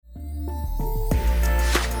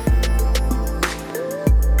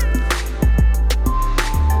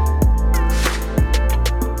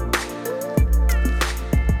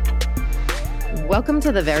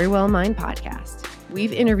Welcome to the Very Well Mind podcast.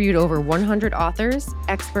 We've interviewed over 100 authors,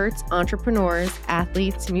 experts, entrepreneurs,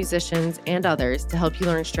 athletes, musicians, and others to help you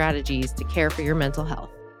learn strategies to care for your mental health.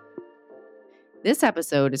 This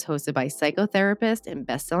episode is hosted by psychotherapist and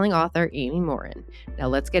best-selling author Amy Morin. Now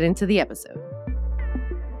let's get into the episode.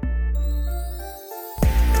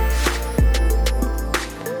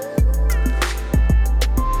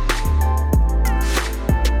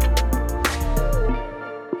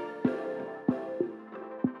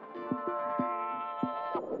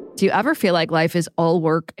 Do you ever feel like life is all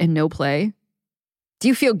work and no play? Do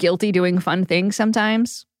you feel guilty doing fun things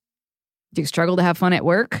sometimes? Do you struggle to have fun at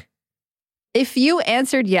work? If you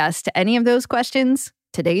answered yes to any of those questions,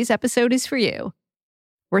 today's episode is for you.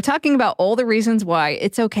 We're talking about all the reasons why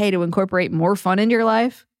it's okay to incorporate more fun into your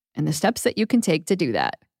life and the steps that you can take to do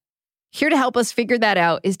that. Here to help us figure that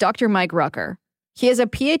out is Dr. Mike Rucker. He has a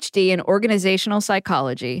Ph.D. in organizational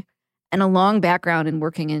psychology and a long background in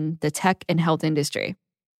working in the tech and health industry.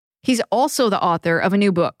 He's also the author of a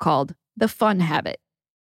new book called The Fun Habit.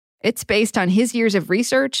 It's based on his years of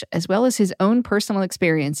research as well as his own personal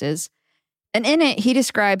experiences. And in it, he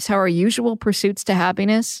describes how our usual pursuits to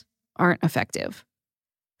happiness aren't effective.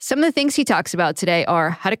 Some of the things he talks about today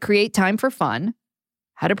are how to create time for fun,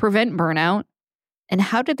 how to prevent burnout, and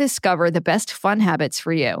how to discover the best fun habits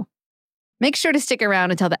for you. Make sure to stick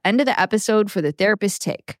around until the end of the episode for the therapist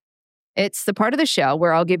take. It's the part of the show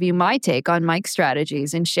where I'll give you my take on Mike's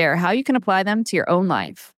strategies and share how you can apply them to your own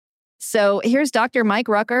life. So here's Dr. Mike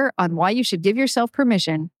Rucker on why you should give yourself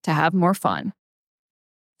permission to have more fun.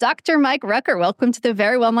 Dr. Mike Rucker, welcome to the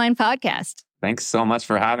Very Well Mind podcast. Thanks so much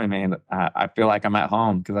for having me. I feel like I'm at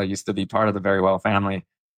home because I used to be part of the Very Well family.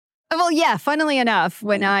 Well, yeah, funnily enough,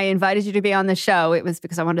 when I invited you to be on the show, it was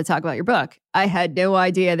because I wanted to talk about your book. I had no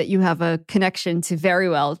idea that you have a connection to Very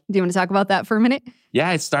Well. Do you want to talk about that for a minute? Yeah,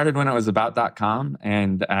 it started when it was about.com.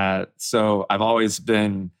 And so I've always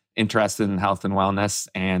been interested in health and wellness.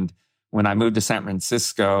 And when I moved to San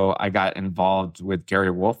Francisco, I got involved with Gary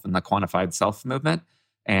Wolfe and the quantified self movement.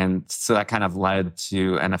 And so that kind of led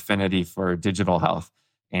to an affinity for digital health.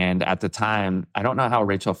 And at the time, I don't know how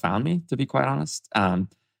Rachel found me, to be quite honest.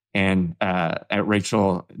 And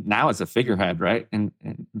Rachel now is a figurehead, right? In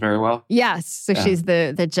Very Well. Yes. So she's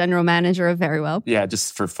the general manager of Very Well. Yeah,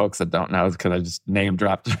 just for folks that don't know, because I just name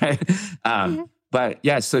dropped, right? But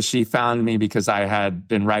yeah, so she found me because I had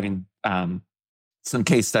been writing some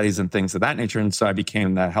case studies and things of that nature. And so I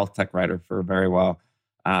became the health tech writer for Very Well.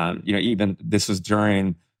 Even this was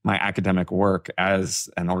during my academic work as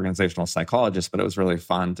an organizational psychologist, but it was really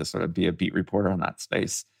fun to sort of be a beat reporter on that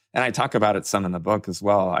space. And I talk about it some in the book as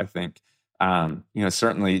well. I think,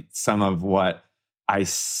 certainly some of what I,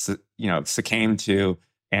 succumbed to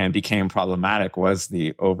and became problematic was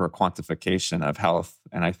the over quantification of health.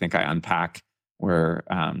 And I think I unpack where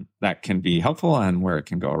that can be helpful and where it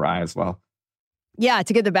can go awry as well. Yeah,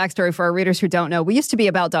 to give the backstory for our readers who don't know, we used to be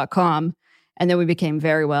about.com and then we became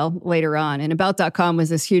Very Well later on. And about.com was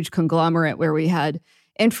this huge conglomerate where we had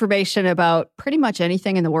information about pretty much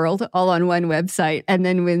anything in the world all on one website. And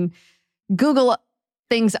then when Google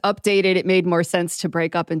things updated, it made more sense to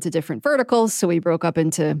break up into different verticals. So we broke up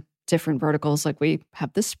into different verticals. Like we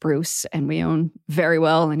have the Spruce and we own Very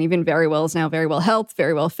Well. And even Very Well is now Very Well Health,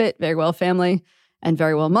 Very Well Fit, Very Well Family, and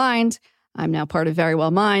Very Well Mind. I'm now part of Very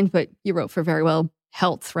Well Mind, but you wrote for Very Well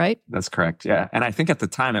Health, right? That's correct. Yeah. And I think at the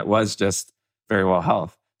time it was just Very Well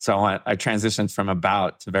Health. So I transitioned from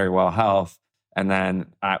About to Very Well Health. And then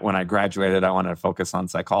when I graduated, I wanted to focus on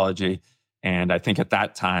psychology. And I think at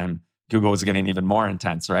that time, Google was getting even more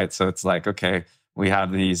intense, right? So it's like, okay, we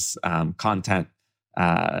have these content,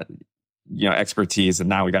 expertise, and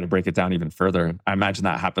now we got to break it down even further. I imagine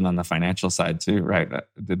that happened on the financial side too, right?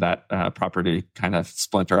 Did that property kind of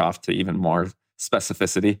splinter off to even more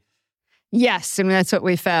specificity? Yes. I mean, that's what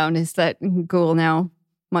we found is that Google now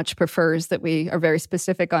much prefers that we are very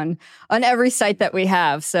specific on every site that we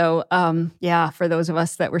have. So, for those of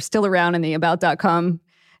us that were still around in the about.com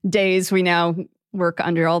days, we now work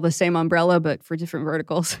under all the same umbrella, but for different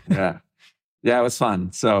verticals. Yeah, it was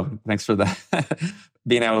fun. So thanks for that,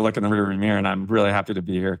 being able to look in the rearview mirror. And I'm really happy to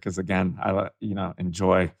be here because, again, I've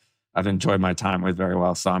enjoyed my time with Very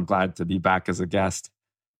Well. So I'm glad to be back as a guest.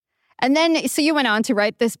 And then, so you went on to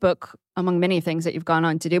write this book, among many things that you've gone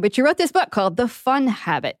on to do, but you wrote this book called The Fun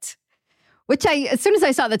Habit, which as soon as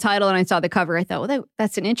I saw the title and I saw the cover, I thought, well,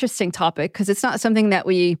 that's an interesting topic because it's not something that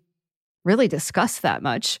we really discuss that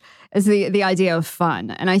much, is the idea of fun.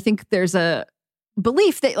 And I think there's a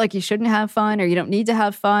belief that like you shouldn't have fun or you don't need to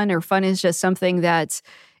have fun, or fun is just something that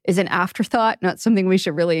is an afterthought, not something we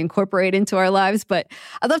should really incorporate into our lives. But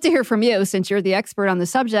I'd love to hear from you, since you're the expert on the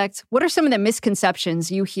subject. What are some of the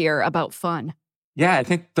misconceptions you hear about fun? Yeah, I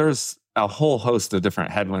think there's a whole host of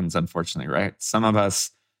different headwinds, unfortunately, right? Some of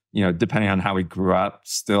us, depending on how we grew up,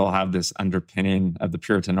 still have this underpinning of the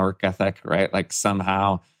Puritan work ethic, right? Like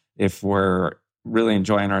somehow, if we're really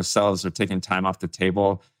enjoying ourselves or taking time off the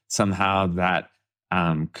table, somehow that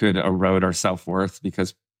could erode our self-worth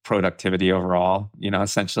because productivity overall,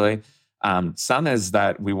 essentially. Some is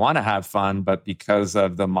that we want to have fun, but because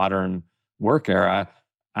of the modern work era,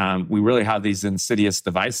 we really have these insidious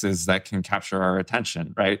devices that can capture our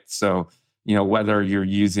attention, right? So, whether you're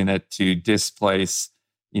using it to displace,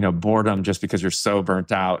 boredom just because you're so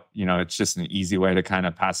burnt out, it's just an easy way to kind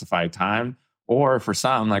of pacify time. Or for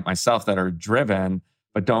some, like myself, that are driven,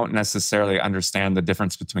 but don't necessarily understand the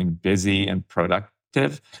difference between busy and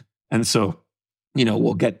productive. And so,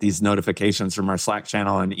 we'll get these notifications from our Slack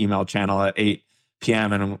channel and email channel at 8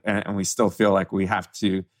 p.m. And we still feel like we have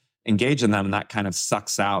to engage in them. And that kind of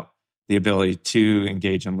sucks out the ability to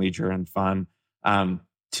engage in leisure and fun.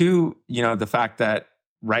 Two, the fact that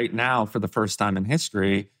right now, for the first time in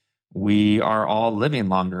history, we are all living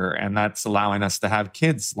longer, and that's allowing us to have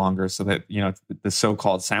kids longer, so that, the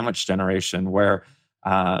so-called sandwich generation, where,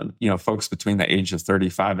 folks between the age of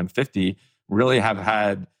 35 and 50 really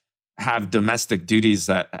have domestic duties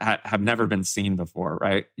that have never been seen before,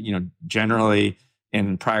 right? Generally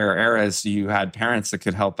in prior eras, you had parents that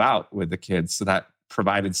could help out with the kids. So that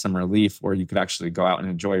provided some relief where you could actually go out and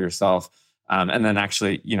enjoy yourself. And then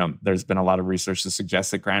actually, there's been a lot of research to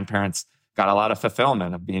suggest that grandparents got a lot of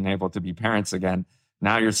fulfillment of being able to be parents again.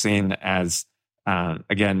 Now you're seeing as,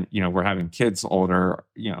 again, we're having kids older,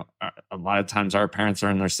 a lot of times our parents are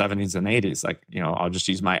in their 70s and 80s. Like, I'll just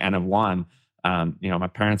use my N of one. My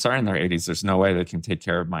parents are in their 80s. There's no way they can take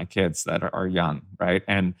care of my kids that are young, right?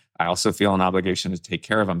 And I also feel an obligation to take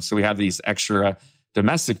care of them. So we have these extra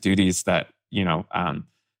domestic duties that,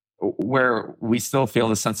 where we still feel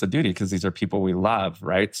the sense of duty because these are people we love,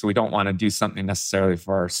 right? So we don't want to do something necessarily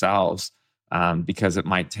for ourselves because it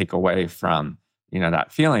might take away from,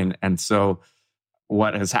 that feeling. And so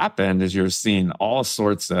what has happened is you're seeing all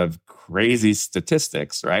sorts of crazy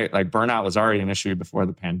statistics, right? Like burnout was already an issue before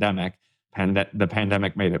the pandemic. The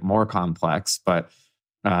pandemic made it more complex, but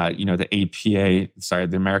the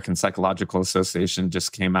the American Psychological Association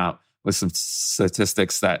just came out with some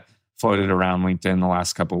statistics that floated around LinkedIn the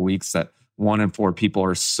last couple of weeks that 1 in 4 people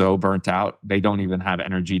are so burnt out they don't even have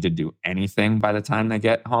energy to do anything by the time they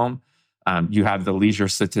get home. You have the leisure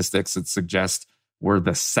statistics that suggest we're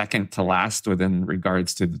the second to last within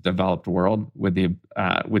regards to the developed world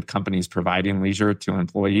with companies providing leisure to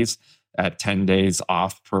employees at 10 days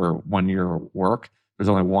off per 1 year of work. There's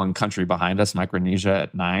only one country behind us, Micronesia,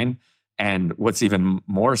 at 9. And what's even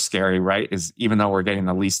more scary, right, is even though we're getting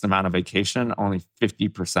the least amount of vacation, only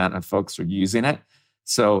 50% of folks are using it.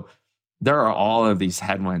 So there are all of these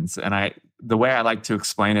headwinds. And the way I like to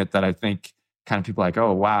explain it, that I think kind of people are like,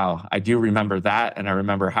 oh, wow, I do remember that. And I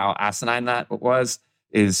remember how asinine that was,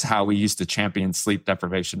 is how we used to champion sleep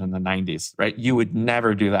deprivation in the 90s, right? You would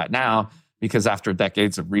never do that now, because after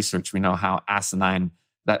decades of research, we know how asinine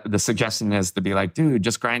that the suggestion is to be like, dude,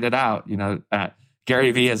 just grind it out.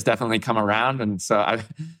 Gary Vee has definitely come around. And so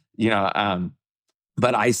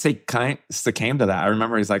but I succumbed to that. I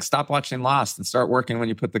remember he's like, stop watching Lost and start working when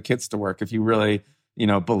you put the kids to work. If you really,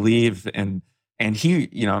 believe in, and he,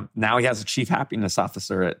 now he has a chief happiness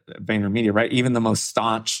officer at VaynerMedia, right? Even the most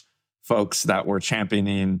staunch folks that were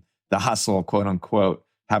championing the hustle, quote unquote,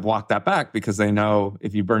 have walked that back because they know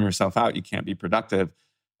if you burn yourself out, you can't be productive.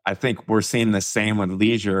 I think we're seeing the same with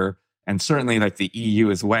leisure. And certainly like the EU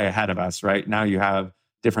is way ahead of us, right? Now you have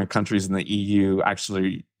different countries in the EU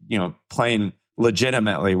actually, playing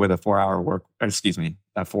legitimately with a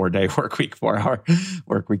 4-day work week. 4-hour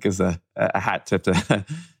work week is a hat tip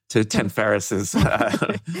to Tim Ferriss's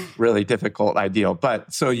really difficult ideal.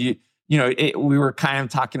 But so we were kind of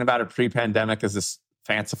talking about it pre-pandemic as this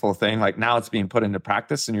fanciful thing. Like now it's being put into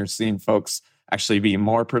practice and you're seeing folks actually be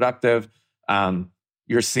more productive.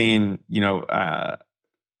 You're seeing,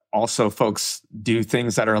 also folks do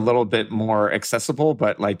things that are a little bit more accessible,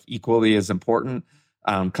 but like equally as important.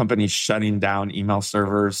 Companies shutting down email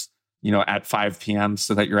servers, at 5 p.m.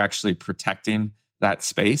 so that you're actually protecting that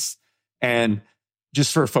space. And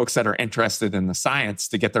just for folks that are interested in the science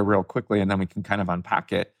to get there real quickly, and then we can kind of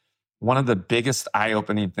unpack it. One of the biggest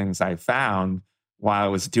eye-opening things I found while I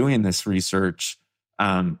was doing this research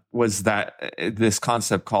was that this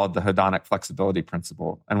concept called the hedonic flexibility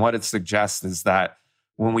principle. And what it suggests is that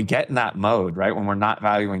when we get in that mode, right, when we're not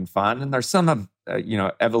valuing fun, and there's some of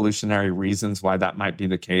evolutionary reasons why that might be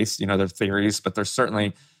the case. There are theories, but there's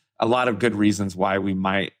certainly a lot of good reasons why we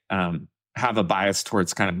might have a bias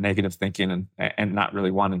towards kind of negative thinking and not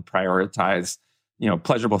really want to prioritize,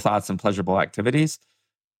 pleasurable thoughts and pleasurable activities.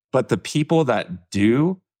 But the people that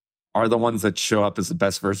do are the ones that show up as the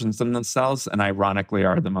best versions of themselves and ironically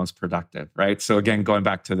are the most productive, right? So again, going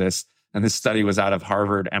back to this, and this study was out of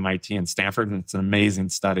Harvard, MIT, and Stanford, and it's an amazing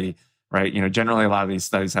study, right? Generally a lot of these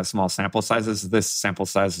studies have small sample sizes. This sample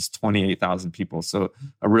size is 28,000 people. So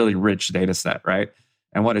a really rich data set, right?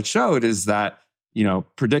 And what it showed is that,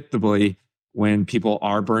 predictably, when people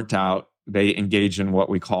are burnt out, they engage in what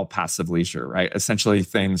we call passive leisure, right? Essentially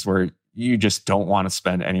things where you just don't want to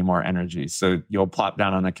spend any more energy. So you'll plop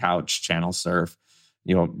down on the couch, channel surf,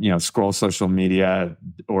 scroll social media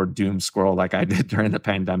or doom scroll like I did during the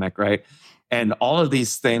pandemic, right? And all of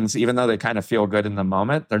these things, even though they kind of feel good in the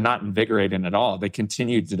moment, they're not invigorating at all. They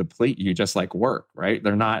continue to deplete you just like work, right?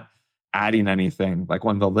 They're not adding anything. Like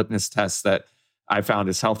one of the litmus tests that I found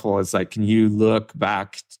is helpful is like, can you look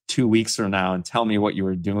back 2 weeks from now and tell me what you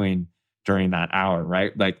were doing during that hour,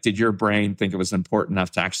 right? Like, did your brain think it was important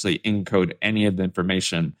enough to actually encode any of the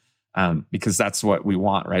information? Because that's what we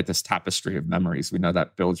want, right? This tapestry of memories. We know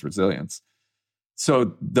that builds resilience.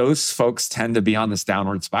 So those folks tend to be on this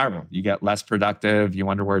downward spiral. You get less productive. You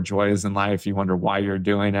wonder where joy is in life. You wonder why you're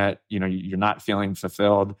doing it. You're not feeling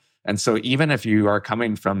fulfilled. And so even if you are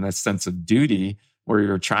coming from this sense of duty where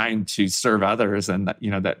you're trying to serve others and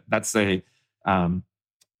that's a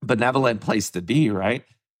benevolent place to be, right?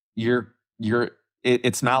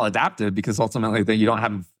 It's maladaptive because ultimately you don't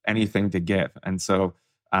have anything to give. And so,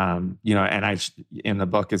 and in the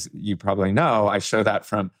book, as you probably know, I show that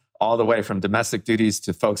from all the way from domestic duties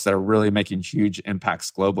to folks that are really making huge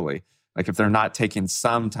impacts globally. Like if they're not taking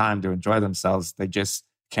some time to enjoy themselves, they just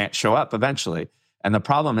can't show up eventually. And the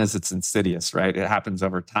problem is it's insidious, right? It happens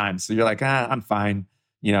over time. So you're like, I'm fine,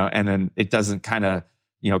 and then it doesn't kind of,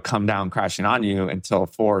 come down crashing on you until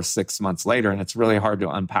 4 or 6 months later. And it's really hard to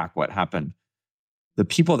unpack what happened. The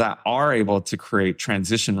people that are able to create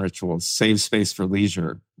transition rituals, save space for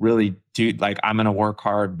leisure, really do like, I'm going to work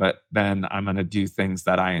hard, but then I'm going to do things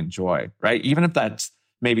that I enjoy, right? Even if that's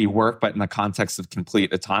maybe work, but in the context of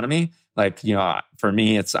complete autonomy. Like, for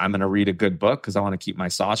me, I'm going to read a good book because I want to keep my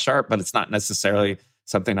saw sharp, but it's not necessarily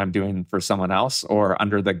something I'm doing for someone else or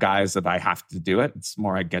under the guise that I have to do it. It's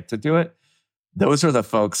more I get to do it. Those are the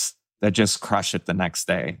folks that just crush it the next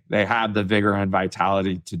day. They have the vigor and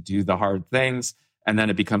vitality to do the hard things. And then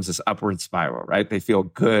it becomes this upward spiral, right? They feel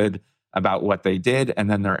good about what they did. And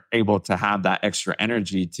then they're able to have that extra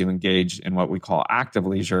energy to engage in what we call active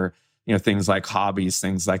leisure, things like hobbies,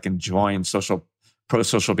 things like enjoying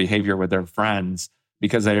pro-social behavior with their friends,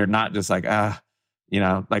 because they are not just like,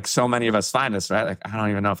 like so many of us find this, right? Like, I don't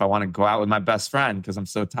even know if I want to go out with my best friend because I'm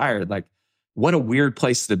so tired. Like, what a weird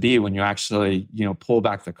place to be when you actually, pull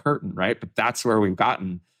back the curtain, right? But that's where we've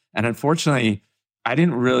gotten. And unfortunately, I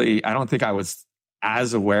don't think I was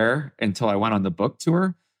as aware until I went on the book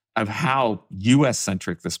tour of how US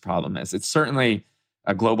centric this problem is. It's certainly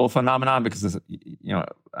a global phenomenon because,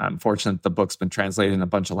 I'm fortunate the book's been translated in a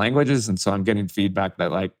bunch of languages. And so I'm getting feedback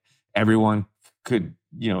that like everyone could,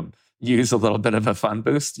 use a little bit of a fun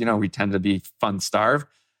boost. We tend to be fun starved.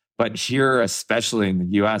 But here, especially in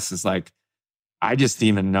the US, is like, I just didn't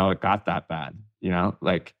even know it got that bad.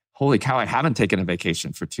 Like, holy cow, I haven't taken a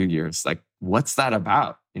vacation for 2 years. Like, what's that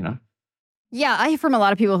about? Yeah, I hear from a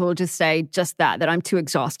lot of people who will just say just that I'm too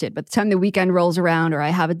exhausted. By the time the weekend rolls around or I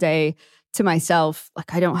have a day to myself,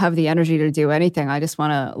 like I don't have the energy to do anything. I just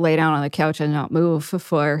want to lay down on the couch and not move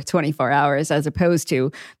for 24 hours as opposed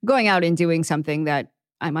to going out and doing something that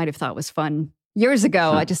I might have thought was fun years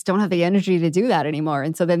ago. I just don't have the energy to do that anymore.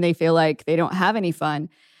 And so then they feel like they don't have any fun.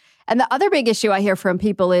 And the other big issue I hear from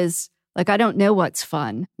people is like, I don't know what's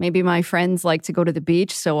fun. Maybe my friends like to go to the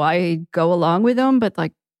beach, so I go along with them, but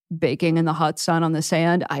like baking in the hot sun on the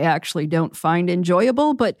sand, I actually don't find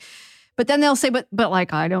enjoyable. But then they'll say, but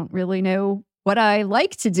like, I don't really know what I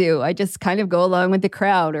like to do. I just kind of go along with the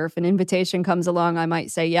crowd. Or if an invitation comes along, I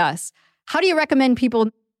might say yes. How do you recommend people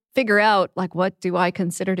figure out like, what do I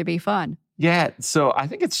consider to be fun? Yeah. So I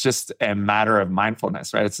think it's just a matter of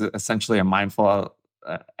mindfulness, right? It's essentially a mindful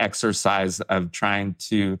exercise of trying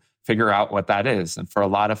to figure out what that is. And for a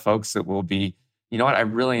lot of folks, it will be, I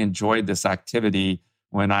really enjoyed this activity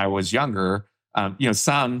when I was younger.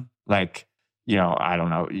 Some like, I don't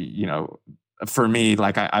know, for me,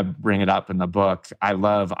 like I bring it up in the book, I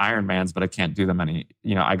love Ironmans, but I can't do them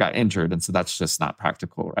I got injured. And so that's just not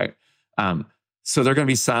practical, right? So there are going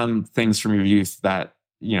to be some things from your youth that,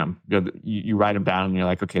 you write them down and you're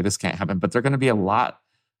like, okay, this can't happen. But there are going to be a lot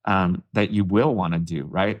that you will want to do,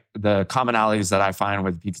 right? The commonalities that I find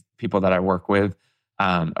with people that I work with,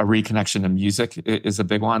 a reconnection to music is a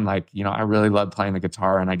big one. Like, I really love playing the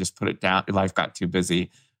guitar and I just put it down. Life got too busy,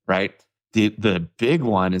 right? The big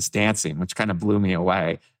one is dancing, which kind of blew me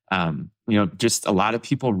away. Just a lot of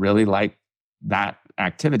people really like that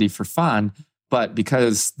activity for fun, but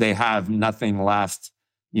because they have nothing left,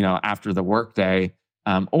 after the workday,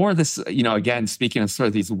 or this, again, speaking of sort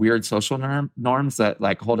of these weird social norms that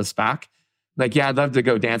like hold us back. Like, yeah, I'd love to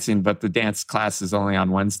go dancing, but the dance class is only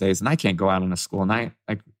on Wednesdays and I can't go out on a school night.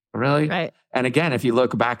 Like, really? Right. And again, if you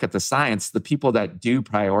look back at the science, the people that do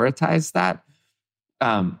prioritize that,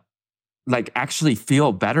 like actually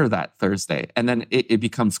feel better that Thursday. And then it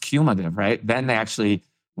becomes cumulative, right? Then they actually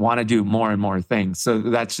want to do more and more things. So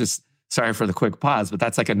that's just, sorry for the quick pause, but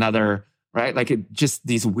that's like another, right? Like just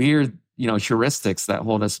these weird, heuristics that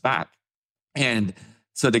hold us back. And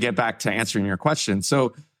so to get back to answering your question,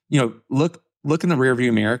 so, look in the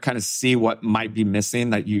rearview mirror, kind of see what might be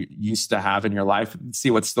missing that you used to have in your life,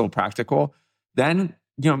 see what's still practical. Then,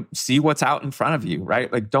 see what's out in front of you,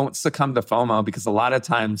 right? Like don't succumb to FOMO, because a lot of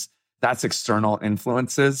times that's external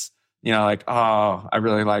influences, like, oh, I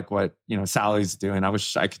really like what, Sally's doing. I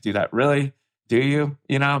wish I could do that. Really? Do you?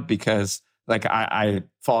 Because like I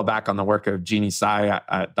fall back on the work of Dr. Jeannie Tsai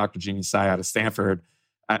out of Stanford.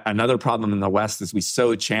 Another problem in the West is we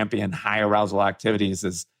so champion high arousal activities.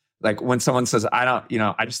 Is like when someone says, I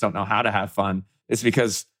just don't know how to have fun. It's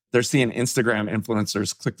because they're seeing Instagram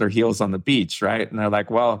influencers click their heels on the beach, right? And they're like,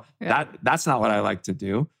 well, that's not what I like to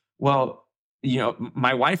do. Well,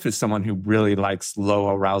 my wife is someone who really likes low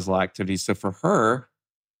arousal activities. So for her,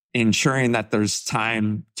 ensuring that there's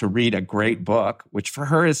time to read a great book, which for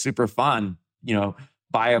her is super fun,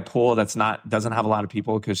 by a pool doesn't have a lot of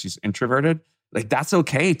people because she's introverted. Like that's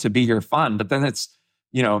okay to be your fun. But then it's,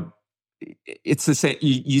 it's the same.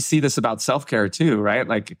 You see this about self-care too, right?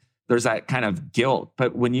 Like there's that kind of guilt.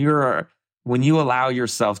 But when you allow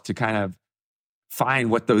yourself to kind of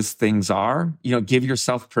find what those things are, give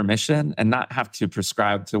yourself permission and not have to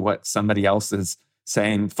prescribe to what somebody else is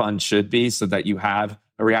saying fun should be so that you have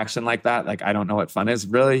a reaction like that. Like, I don't know what fun is.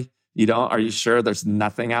 Really? You don't? Are you sure there's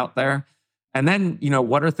nothing out there? And then,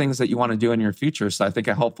 what are things that you want to do in your future? So I think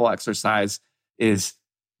a helpful exercise is,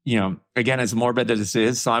 again, as morbid as it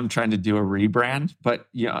is, so I'm trying to do a rebrand, but,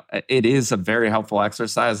 it is a very helpful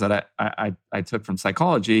exercise that I took from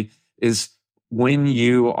psychology is when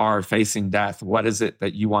you are facing death, what is it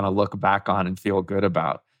that you want to look back on and feel good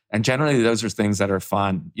about? And generally those are things that are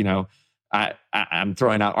fun. I'm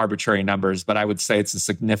throwing out arbitrary numbers, but I would say it's a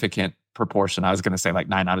significant proportion. I was going to say like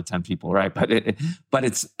 9 out of 10 people, right? But it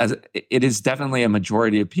is definitely a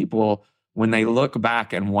majority of people. When they look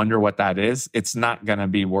back and wonder what that is, it's not going to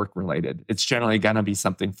be work related. It's generally going to be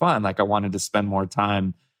something fun. Like I wanted to spend more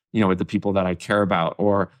time, with the people that I care about,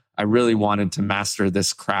 or I really wanted to master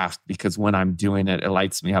this craft because when I'm doing it, it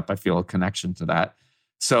lights me up. I feel a connection to that.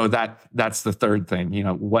 So that's the third thing.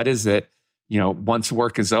 What is it? Once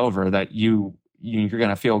work is over, that you're going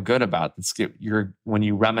to feel good about. When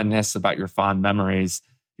you reminisce about your fond memories,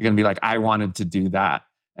 you're going to be like, I wanted to do that.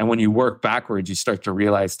 And when you work backwards, you start to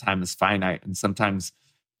realize time is finite. And sometimes,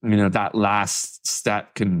 that last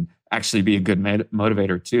step can actually be a good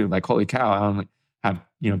motivator too. Like, holy cow, I only have,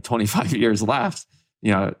 25 years left,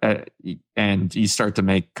 and you start to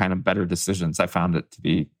make kind of better decisions. I found it to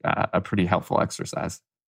be a pretty helpful exercise.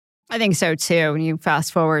 I think so too. When you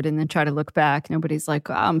fast forward and then try to look back, nobody's like,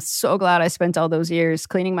 oh, I'm so glad I spent all those years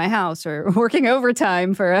cleaning my house or working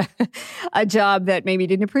overtime for a job that maybe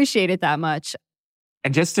didn't appreciate it that much.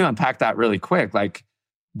 And just to unpack that really quick, like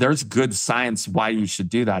there's good science why you should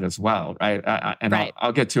do that as well, right? Right.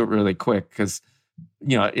 I'll get to it really quick because,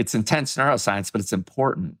 it's intense neuroscience, but it's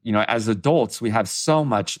important. As adults, we have so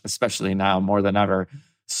much, especially now more than ever,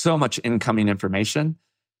 so much incoming information.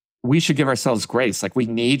 We should give ourselves grace. Like we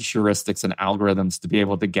need heuristics and algorithms to be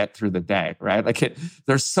able to get through the day, right? Like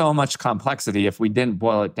there's so much complexity. If we didn't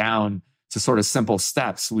boil it down to sort of simple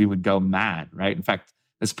steps, we would go mad, right? In fact,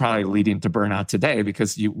 it's probably leading to burnout today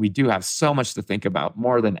because we do have so much to think about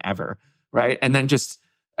more than ever, right? And then just,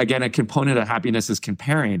 again, a component of happiness is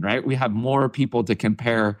comparing, right? We have more people to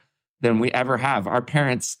compare than we ever have. Our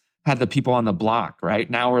parents had the people on the block, right?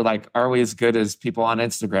 Now we're like, are we as good as people on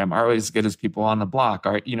Instagram? Are we as good as people on the block?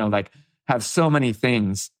 Have so many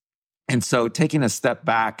things. And so taking a step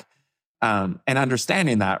back and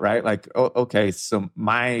understanding that, right? Like, okay, so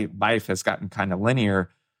my life has gotten kind of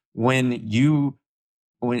linear. When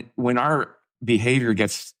our behavior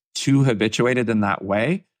gets too habituated in that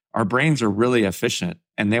way, our brains are really efficient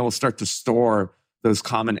and they will start to store those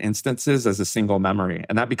common instances as a single memory.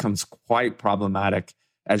 And that becomes quite problematic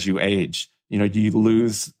as you age. Do you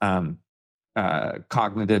lose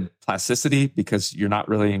cognitive plasticity because you're not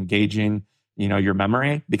really engaging, your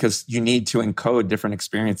memory, because you need to encode different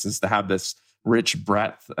experiences to have this rich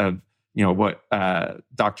breadth of, what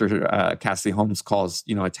Dr. Cassidy Holmes calls,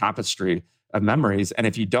 a tapestry of memories. And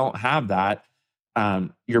if you don't have that,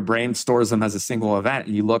 your brain stores them as a single event.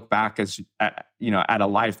 You look back at a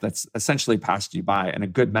life that's essentially passed you by. And a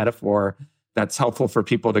good metaphor that's helpful for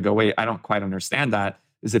people to go, wait, I don't quite understand that,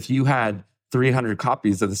 is if you had 300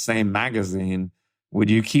 copies of the same magazine, would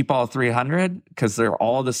you keep all 300 because they're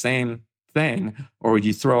all the same thing? Or would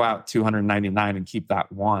you throw out 299 and keep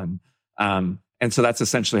that one? And so that's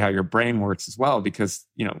essentially how your brain works as well, because,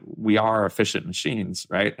 we are efficient machines,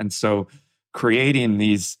 right? And so creating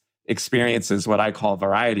these experiences, what I call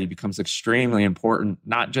variety, becomes extremely important,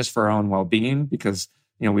 not just for our own well-being, because,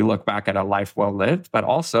 we look back at a life well lived, but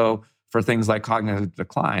also for things like cognitive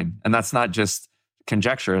decline. And that's not just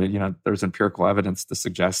conjecture. There's empirical evidence to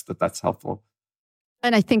suggest that that's helpful.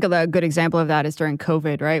 And I think a good example of that is during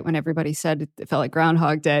COVID, right? When everybody said it felt like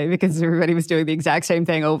Groundhog Day because everybody was doing the exact same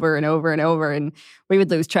thing over and over and over. And we would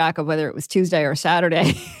lose track of whether it was Tuesday or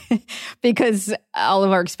Saturday because all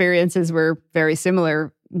of our experiences were very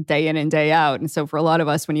similar day in and day out. And so for a lot of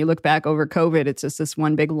us, when you look back over COVID, it's just this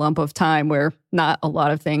one big lump of time where not a lot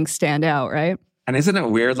of things stand out, right? And isn't it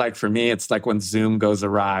weird? Like for me, it's like when Zoom goes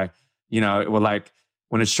awry, it will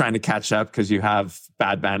when it's trying to catch up because you have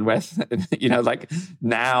bad bandwidth, like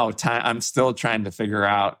now I'm still trying to figure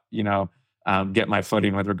out, get my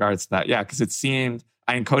footing with regards to that. Yeah, because it seemed,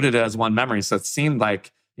 I encoded it as one memory. So it seemed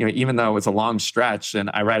like, even though it was a long stretch, and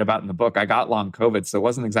I write about in the book, I got long COVID, so it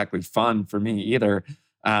wasn't exactly fun for me either.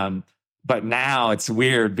 But now it's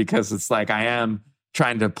weird because it's like I am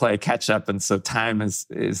trying to play catch up. And so time is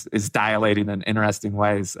dilating in interesting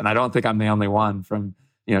ways. And I don't think I'm the only one from,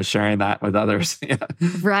 sharing that with others.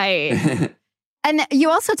 Right. And you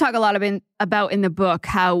also talk a lot about in the book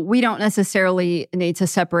how we don't necessarily need to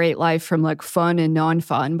separate life from like fun and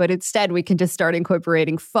non-fun, but instead we can just start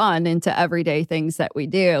incorporating fun into everyday things that we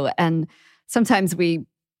do. And sometimes we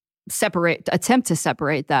attempt to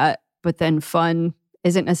separate that, but then fun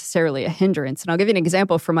isn't necessarily a hindrance. And I'll give you an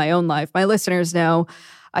example from my own life. My listeners know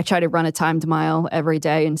I try to run a timed mile every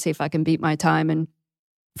day and see if I can beat my time. And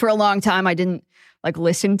for a long time, I didn't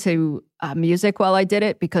listen to music while I did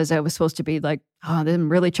it because I was supposed to be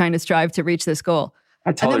I'm really trying to strive to reach this goal.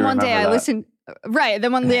 I totally and then one day I listened, right.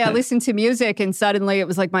 Then one day I listened to music and suddenly it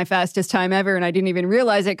was like my fastest time ever. And I didn't even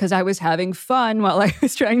realize it because I was having fun while I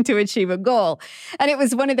was trying to achieve a goal. And it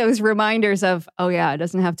was one of those reminders of, oh yeah, it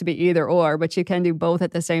doesn't have to be either or, but you can do both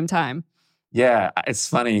at the same time. Yeah, it's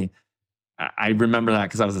funny. I remember that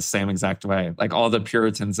because I was the same exact way. Like all the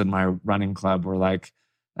Puritans in my running club were like,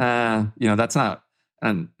 that's not.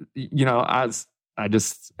 And, I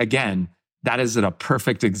just, again, that is a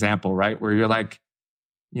perfect example, right? Where you're like,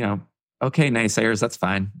 okay, naysayers, that's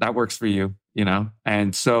fine. That works for you,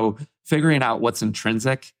 And so figuring out what's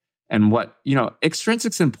intrinsic and what,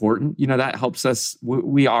 extrinsic's important, that helps us.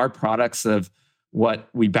 We are products of what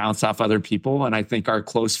we bounce off other people. And I think our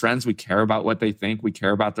close friends, we care about what they think. We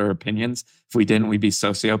care about their opinions. If we didn't, we'd be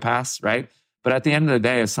sociopaths, right? But at the end of the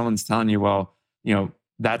day, if someone's telling you, well,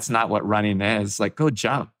 that's not what running is, like, go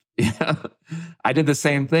jump. I did the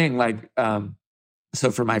same thing.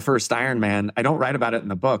 So for my first Ironman, I don't write about it in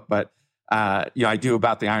the book, but, I do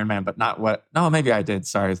about the Ironman, but not maybe I did.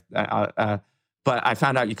 Sorry. But I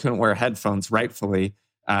found out you couldn't wear headphones rightfully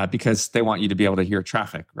because they want you to be able to hear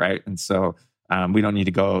traffic. Right. And so we don't need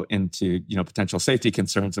to go into, potential safety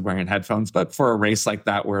concerns of wearing headphones, but for a race like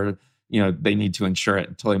that where, they need to ensure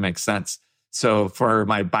it totally makes sense. So for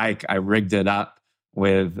my bike, I rigged it up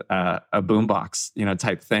with a boombox,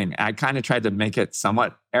 type thing. I kind of tried to make it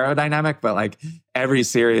somewhat aerodynamic, but every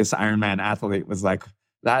serious Ironman athlete was like,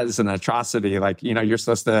 that is an atrocity. You're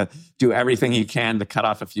supposed to do everything you can to cut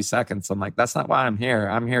off a few seconds. I'm like, that's not why I'm here.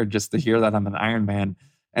 I'm here just to hear that I'm an Ironman.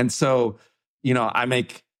 And so, I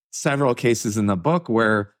make several cases in the book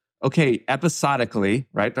where, okay, episodically,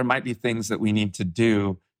 right, there might be things that we need to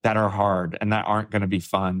do that are hard and that aren't going to be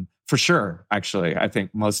fun. For sure, actually. I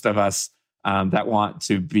think most of us that want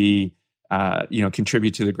to be,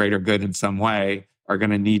 contribute to the greater good in some way are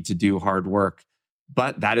going to need to do hard work.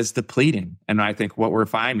 But that is depleting. And I think what we're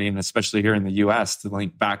finding, especially here in the US, to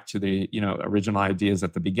link back to the, original ideas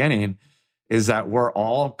at the beginning, is that we're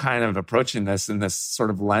all kind of approaching this in this sort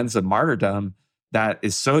of lens of martyrdom that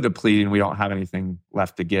is so depleting, we don't have anything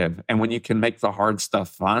left to give. And when you can make the hard stuff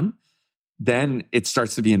fun, then it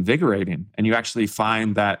starts to be invigorating. And you actually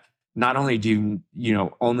find that not only do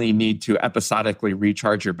you only need to episodically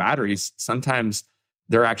recharge your batteries, sometimes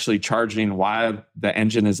they're actually charging while the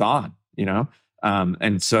engine is on,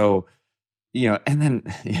 and so, and then,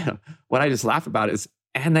 what I just laugh about is,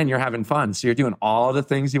 and then you're having fun. So you're doing all the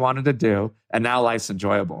things you wanted to do, and now life's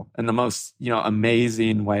enjoyable in the most,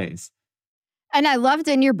 amazing ways. And I loved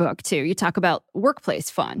in your book too, you talk about workplace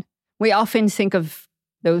fun. We often think of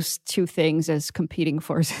those two things as competing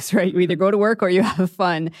forces, right? You either go to work or you have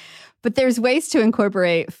fun. But there's ways to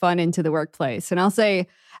incorporate fun into the workplace. And I'll say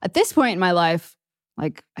at this point in my life,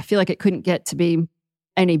 like, I feel like it couldn't get to be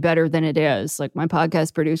any better than it is. Like, my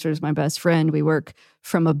podcast producer is my best friend. We work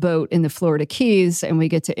from a boat in the Florida Keys, and we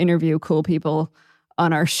get to interview cool people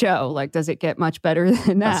on our show. Like, does it get much better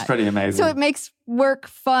than that? That's pretty amazing. So it makes work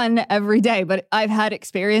fun every day. But I've had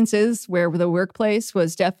experiences where the workplace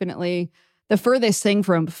was definitely the furthest thing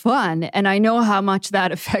from fun. And I know how much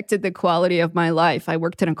that affected the quality of my life. I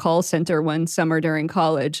worked in a call center one summer during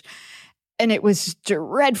college, and it was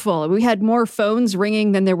dreadful. We had more phones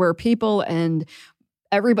ringing than there were people, and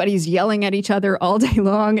everybody's yelling at each other all day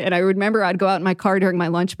long. And I remember I'd go out in my car during my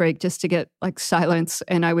lunch break just to get like silence.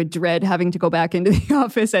 And I would dread having to go back into the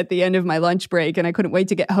office at the end of my lunch break. And I couldn't wait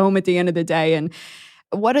to get home at the end of the day. And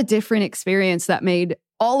what a different experience that made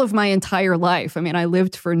all of my entire life. I mean, I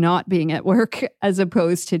lived for not being at work as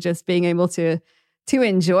opposed to just being able to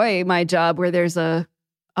enjoy my job, where there's a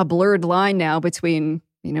blurred line now between,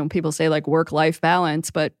 people say like work-life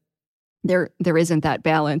balance, but there isn't that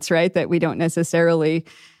balance, right? That we don't necessarily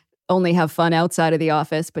only have fun outside of the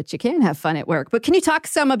office, but you can have fun at work. But can you talk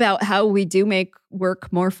some about how we do make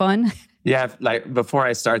work more fun? Yeah, like before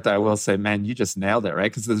I start that, I will say, man, you just nailed it,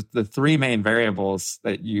 right? Because the three main variables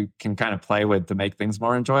that you can kind of play with to make things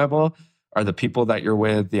more enjoyable are the people that you're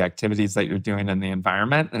with, the activities that you're doing, and the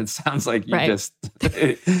environment. And it sounds like you just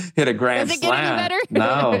hit a grand Does it slam. get any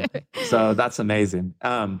better? No. So that's amazing.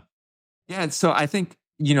 Yeah, so I think,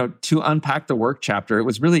 to unpack the work chapter, it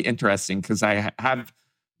was really interesting because I have,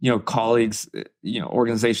 colleagues,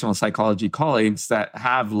 organizational psychology colleagues that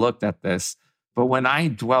have looked at this. But when I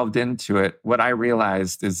delved into it, what I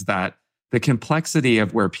realized is that the complexity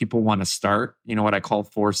of where people want to start, what I call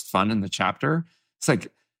forced fun in the chapter, it's like,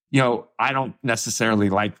 I don't necessarily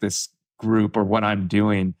like this group or what I'm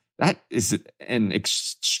doing. That is an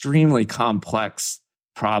extremely complex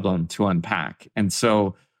problem to unpack. And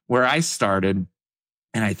so where I started,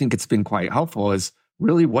 and I think it's been quite helpful, is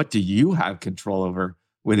really, what do you have control over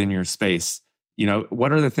within your space?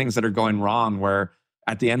 What are the things that are going wrong where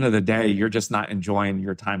at the end of the day, you're just not enjoying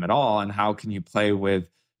your time at all? And how can you play with,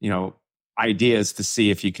 ideas to see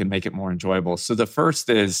if you can make it more enjoyable? So the first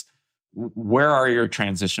is, where are your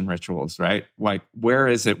transition rituals, right? Like, where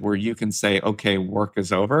is it where you can say, okay, work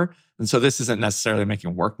is over? And so this isn't necessarily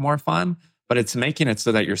making work more fun, but it's making it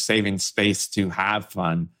so that you're saving space to have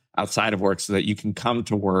fun outside of work so that you can come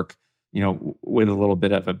to work, with a little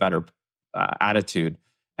bit of a better attitude.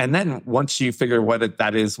 And then once you figure what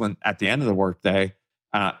that is, when at the end of the workday,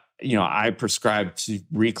 I prescribe to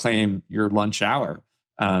reclaim your lunch hour,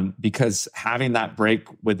 because having that break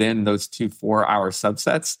within those 2 4-hour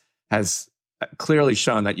subsets has clearly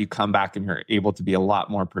shown that you come back and you're able to be a lot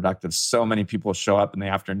more productive. So many people show up in the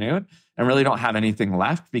afternoon and really don't have anything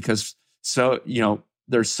left because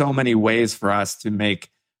there's so many ways for us to make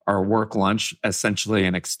our work lunch essentially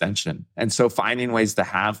an extension. And so finding ways to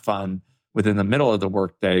have fun within the middle of the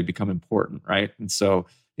workday become important, right? And so,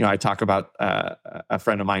 I talk about a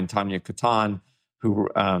friend of mine, Tanya Katan, who,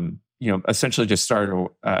 essentially just started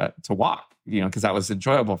to walk, because that was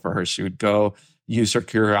enjoyable for her. She would go use her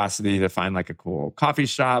curiosity to find like a cool coffee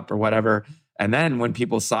shop or whatever. And then when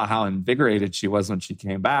people saw how invigorated she was when she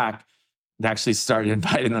came back, they actually started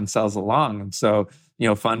inviting themselves along. And so,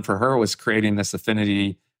 fun for her was creating this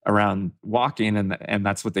affinity around walking. And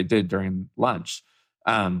that's what they did during lunch.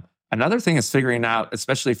 Another thing is figuring out,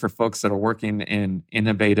 especially for folks that are working in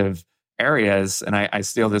innovative areas, and I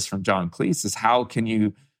steal this from John Cleese, is how can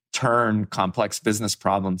you turn complex business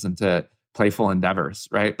problems into playful endeavors,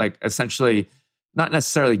 right? Like essentially not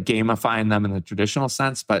necessarily gamifying them in the traditional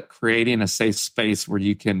sense, but creating a safe space where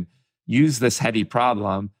you can use this heady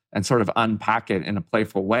problem and sort of unpack it in a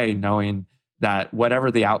playful way, knowing that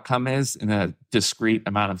whatever the outcome is in a discrete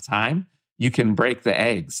amount of time, you can break the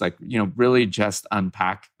eggs, like, really just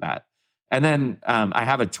unpack that. And then I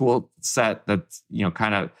have a tool set that's,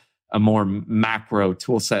 kind of a more macro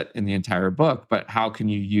tool set in the entire book, but how can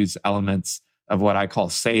you use elements of what I call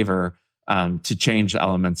savor to change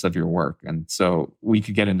elements of your work? And so we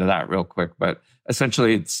could get into that real quick, but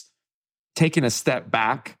essentially it's taking a step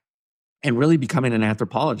back and really becoming an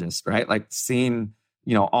anthropologist, right? Like seeing,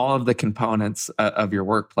 all of the components of your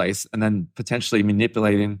workplace and then potentially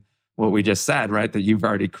manipulating what we just said, right? That you've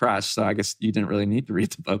already crushed. So I guess you didn't really need to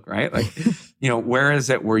read the book, right? Like, where is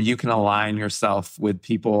it where you can align yourself with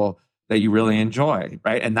people that you really enjoy,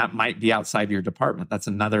 right? And that might be outside your department. That's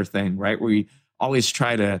another thing, right? We always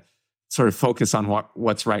try to sort of focus on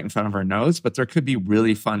what's right in front of our nose, but there could be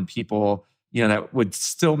really fun people, that would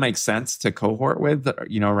still make sense to cohort with,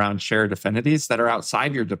 around shared affinities that are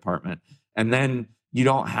outside your department. And then you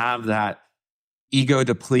don't have that ego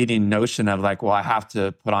depleting notion of like, well, I have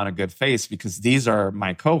to put on a good face because these are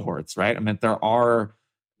my cohorts, right? I mean, there are,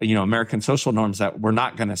 American social norms that we're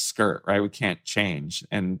not going to skirt, right? We can't change.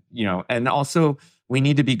 And, and also we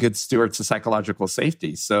need to be good stewards of psychological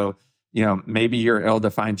safety. So, maybe your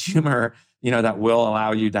ill-defined humor, that will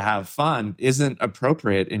allow you to have fun isn't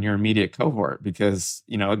appropriate in your immediate cohort because,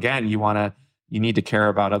 again, you need to care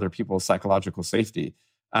about other people's psychological safety.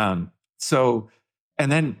 And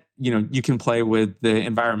then, you can play with the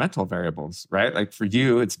environmental variables, right? Like for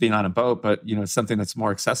you, it's being on a boat, but, something that's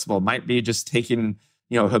more accessible might be just taking,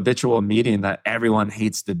 a habitual meeting that everyone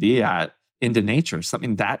hates to be at into nature.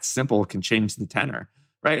 Something that simple can change the tenor,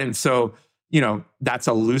 right? And so, that's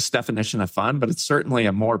a loose definition of fun, but it's certainly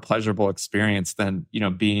a more pleasurable experience than,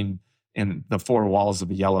 being in the four walls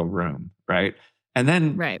of a yellow room, right? And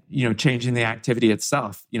then, right. Changing the activity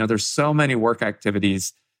itself. There's so many work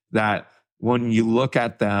activities that when you look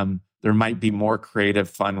at them, there might be more creative,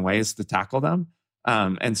 fun ways to tackle them.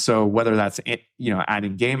 And so whether that's,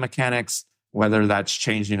 adding game mechanics, whether that's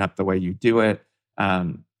changing up the way you do it,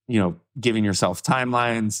 giving yourself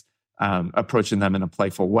timelines, approaching them in a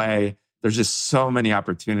playful way, there's just so many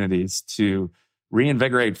opportunities to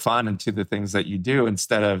reinvigorate fun into the things that you do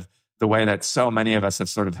instead of the way that so many of us have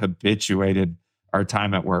sort of habituated our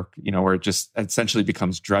time at work, where it just essentially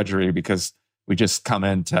becomes drudgery because we just come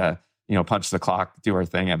in to, punch the clock, do our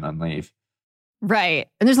thing, and then leave. Right.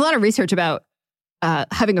 And there's a lot of research about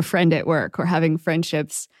having a friend at work or having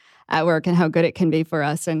friendships at work and how good it can be for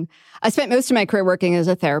us. And I spent most of my career working as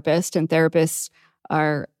a therapist, and therapists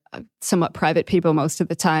are somewhat private people most of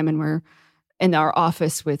the time, and we're in our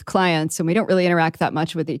office with clients, and we don't really interact that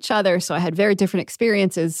much with each other. So I had very different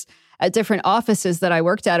experiences at different offices that I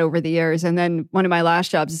worked at over the years. And then one of my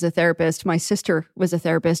last jobs as a therapist, my sister was a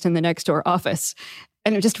therapist in the next door office.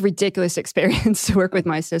 And it was just a ridiculous experience to work with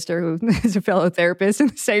my sister, who is a fellow therapist in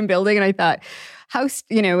the same building. And I thought,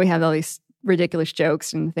 we have all these ridiculous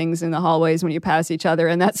jokes and things in the hallways when you pass each other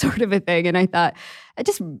and that sort of a thing. And I thought, it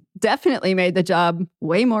just definitely made the job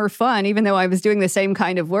way more fun, even though I was doing the same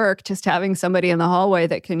kind of work. Just having somebody in the hallway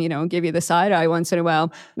that can, give you the side eye once in a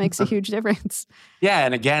while makes a huge difference. Yeah.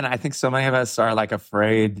 And again, I think so many of us are like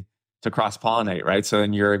afraid to cross-pollinate, right? So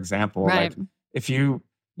in your example, right. Like if you,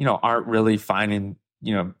 aren't really finding,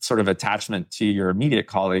 sort of attachment to your immediate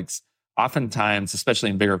colleagues, oftentimes, especially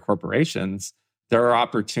in bigger corporations, there are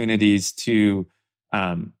opportunities to,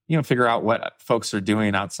 figure out what folks are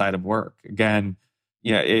doing outside of work. Again,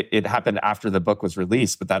 it happened after the book was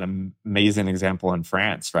released, but that amazing example in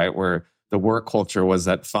France, right, where the work culture was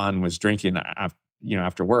that fun was drinking,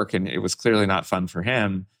 after work, and it was clearly not fun for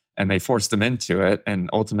him, and they forced him into it, and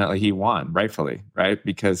ultimately he won, rightfully, right?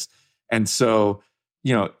 So,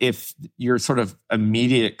 if your sort of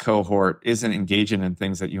immediate cohort isn't engaging in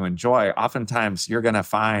things that you enjoy, oftentimes you're going to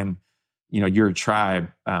find your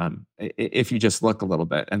tribe, if you just look a little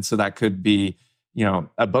bit. And so that could be,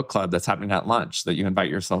 a book club that's happening at lunch that you invite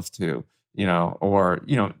yourself to, or,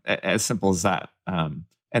 as simple as that. And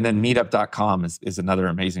then meetup.com is another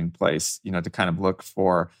amazing place, to kind of look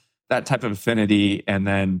for that type of affinity. And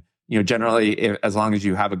then, generally, as long as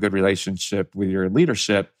you have a good relationship with your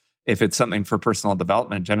leadership, if it's something for personal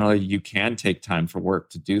development, generally you can take time for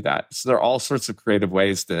work to do that. So there are all sorts of creative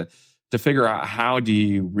ways to figure out how do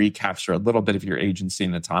you recapture a little bit of your agency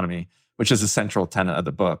and autonomy, which is a central tenet of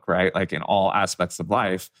the book, right? Like in all aspects of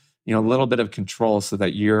life, a little bit of control so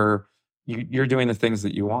that you're doing the things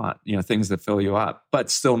that you want, things that fill you up,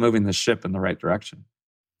 but still moving the ship in the right direction.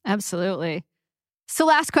 Absolutely. So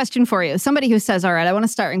last question for you. Somebody who says, all right, I want to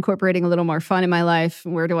start incorporating a little more fun in my life.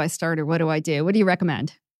 Where do I start or what do I do? What do you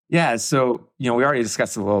recommend? Yeah. So, we already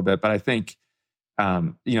discussed it a little bit, but I think,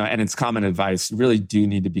 and it's common advice, you really do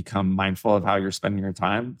need to become mindful of how you're spending your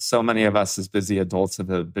time. So many of us as busy adults have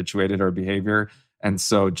habituated our behavior. And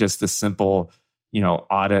so just a simple,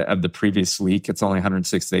 audit of the previous week, it's only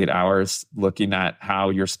 168 hours, looking at how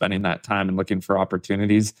you're spending that time and looking for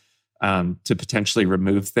opportunities to potentially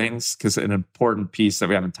remove things. Because an important piece that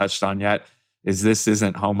we haven't touched on yet is this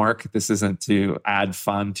isn't homework. This isn't to add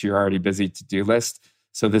fun to your already busy to-do list.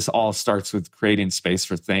 So this all starts with creating space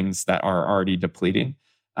for things that are already depleting.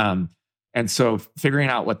 And so figuring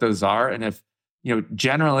out what those are, and if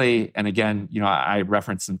generally, and again, I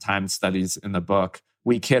reference some time studies in the book,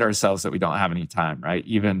 we kid ourselves that we don't have any time, right?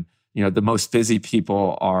 Even, the most busy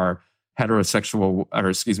people are wives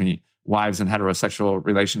in heterosexual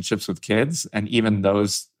relationships with kids. And even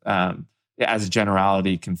those, as a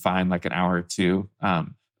generality, can find like an hour or two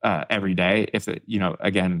every day, if it,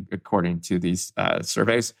 again, according to these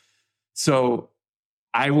surveys. So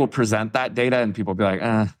I will present that data and people will be like,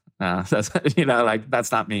 no, that's,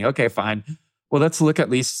 that's not me. Okay, fine. Well, let's look at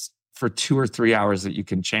least for 2 or 3 hours that you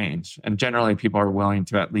can change. And generally people are willing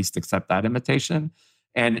to at least accept that invitation.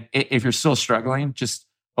 And if you're still struggling, just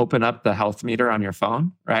open up the health meter on your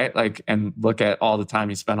phone, right? And look at all the time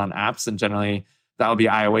you spend on apps. And generally that'll be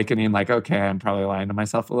eye-awakening, like, okay, I'm probably lying to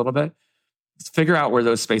myself a little bit. Just figure out where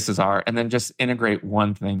those spaces are and then just integrate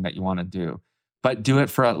one thing that you want to do. But do it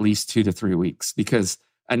for at least 2 to 3 weeks, because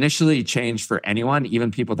initially change for anyone, even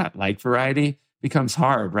people that like variety, becomes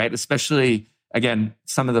hard, right? Especially, again,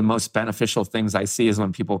 some of the most beneficial things I see is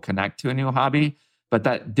when people connect to a new hobby. But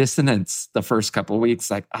that dissonance the first couple of weeks,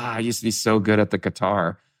 like, I used to be so good at the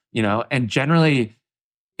guitar, and generally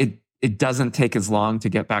it doesn't take as long to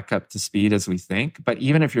get back up to speed as we think. But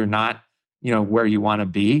even if you're not, where you want to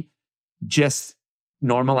be, just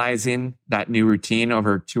normalizing that new routine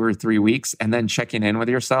over 2 or 3 weeks and then checking in with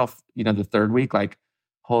yourself, the third week, like,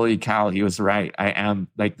 holy cow, he was right. I am,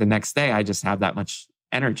 like, the next day, I just have that much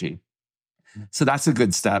energy. So that's a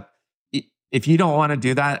good step. If you don't want to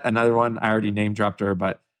do that, another one, I already name dropped her,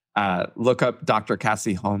 but look up Dr.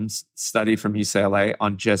 Cassie Holmes' study from UCLA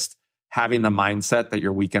on just having the mindset that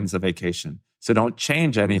your weekend's a vacation. So don't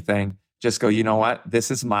change anything. Just go, you know what?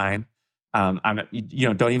 This is mine. Don't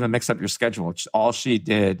even mix up your schedule. All she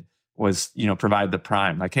did was, provide the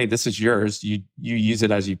prime. Like, hey, this is yours. You use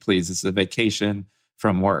it as you please. It's a vacation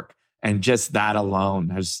from work. And just that alone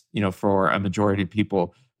has, for a majority of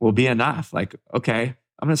people will be enough. Like, okay,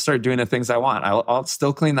 I'm going to start doing the things I want. I'll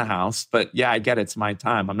still clean the house, but yeah, I get it. It's my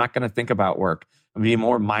time. I'm not going to think about work. I'm going to be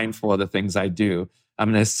more mindful of the things I do. I'm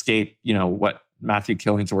going to escape, what Matthew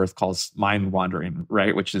Killingsworth calls mind wandering,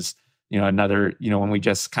 right? Which is, another, when we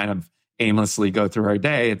just kind of aimlessly go through our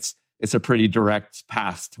day, it's a pretty direct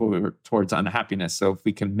path towards unhappiness. So if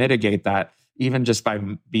we can mitigate that, even just by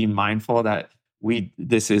being mindful that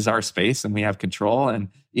this is our space and we have control. And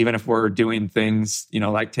even if we're doing things,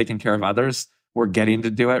 like taking care of others, we're getting to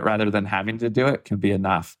do it rather than having to do it, can be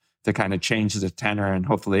enough to kind of change the tenor and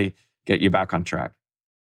hopefully get you back on track.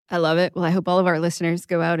 I love it. Well, I hope all of our listeners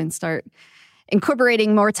go out and start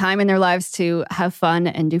incorporating more time in their lives to have fun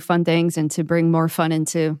and do fun things and to bring more fun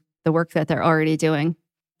into the work that they're already doing.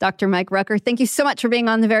 Dr. Mike Rucker, thank you so much for being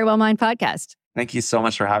on the Very Well Mind podcast. Thank you so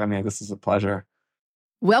much for having me. This is a pleasure.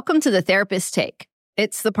 Welcome to the Therapist Take.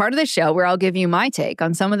 It's the part of the show where I'll give you my take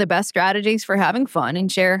on some of the best strategies for having fun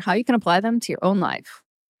and share how you can apply them to your own life.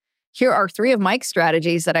 Here are 3 of Mike's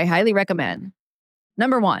strategies that I highly recommend.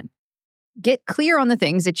 Number 1, get clear on the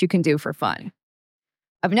things that you can do for fun.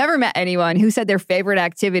 I've never met anyone who said their favorite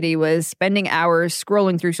activity was spending hours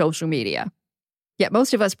scrolling through social media. Yet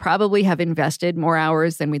most of us probably have invested more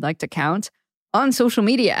hours than we'd like to count on social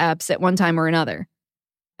media apps at one time or another.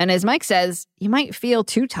 And as Mike says, you might feel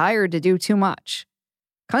too tired to do too much.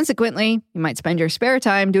 Consequently, you might spend your spare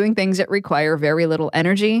time doing things that require very little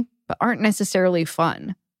energy, but aren't necessarily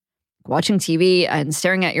fun. Watching TV and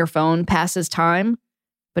staring at your phone passes time,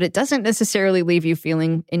 but it doesn't necessarily leave you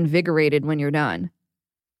feeling invigorated when you're done.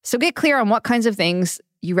 So get clear on what kinds of things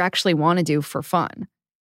you actually want to do for fun.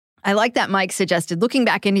 I like that Mike suggested looking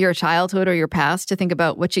back into your childhood or your past to think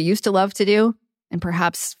about what you used to love to do and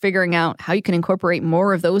perhaps figuring out how you can incorporate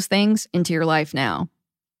more of those things into your life now.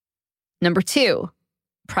 Number 2,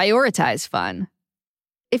 prioritize fun.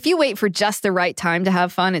 If you wait for just the right time to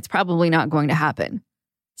have fun, it's probably not going to happen.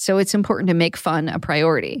 So it's important to make fun a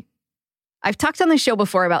priority. I've talked on the show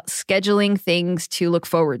before about scheduling things to look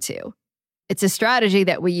forward to. It's a strategy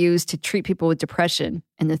that we use to treat people with depression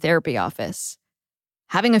in the therapy office.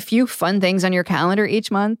 Having a few fun things on your calendar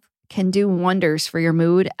each month can do wonders for your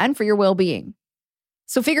mood and for your well-being.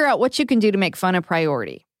 So figure out what you can do to make fun a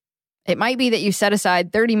priority. It might be that you set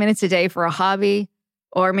aside 30 minutes a day for a hobby,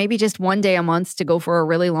 or maybe just one day a month to go for a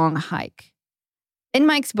really long hike. In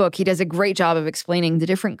Mike's book, he does a great job of explaining the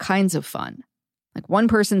different kinds of fun. Like one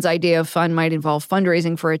person's idea of fun might involve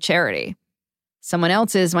fundraising for a charity. Someone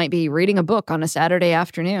else's might be reading a book on a Saturday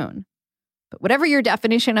afternoon. But whatever your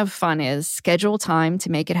definition of fun is, schedule time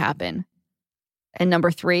to make it happen. And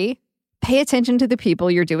number 3, pay attention to the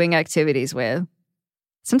people you're doing activities with.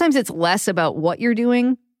 Sometimes it's less about what you're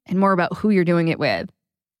doing and more about who you're doing it with.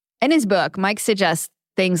 In his book, Mike suggests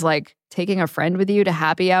things like taking a friend with you to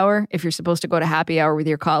happy hour if you're supposed to go to happy hour with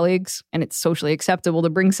your colleagues and it's socially acceptable to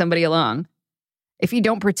bring somebody along. If you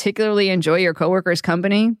don't particularly enjoy your coworkers'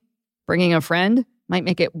 company, bringing a friend might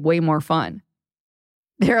make it way more fun.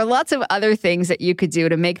 There are lots of other things that you could do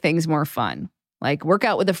to make things more fun, like work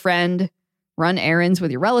out with a friend, run errands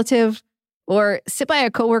with your relative, or sit by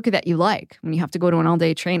a coworker that you like when you have to go to an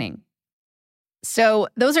all-day training. So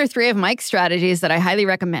those are 3 of Mike's strategies that I highly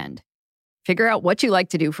recommend. Figure out what you like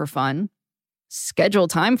to do for fun, schedule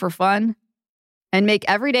time for fun, and make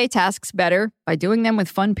everyday tasks better by doing them with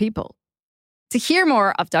fun people. To hear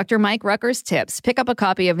more of Dr. Mike Rucker's tips, pick up a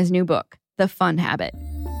copy of his new book, The Fun Habit.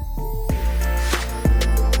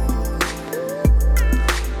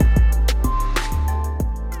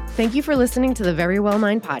 Thank you for listening to the Very Well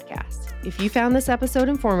Mind podcast. If you found this episode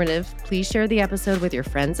informative, please share the episode with your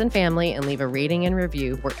friends and family and leave a rating and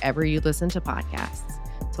review wherever you listen to podcasts.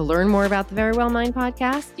 To learn more about the Very Well Mind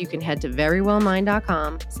podcast, you can head to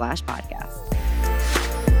verywellmind.com/podcast.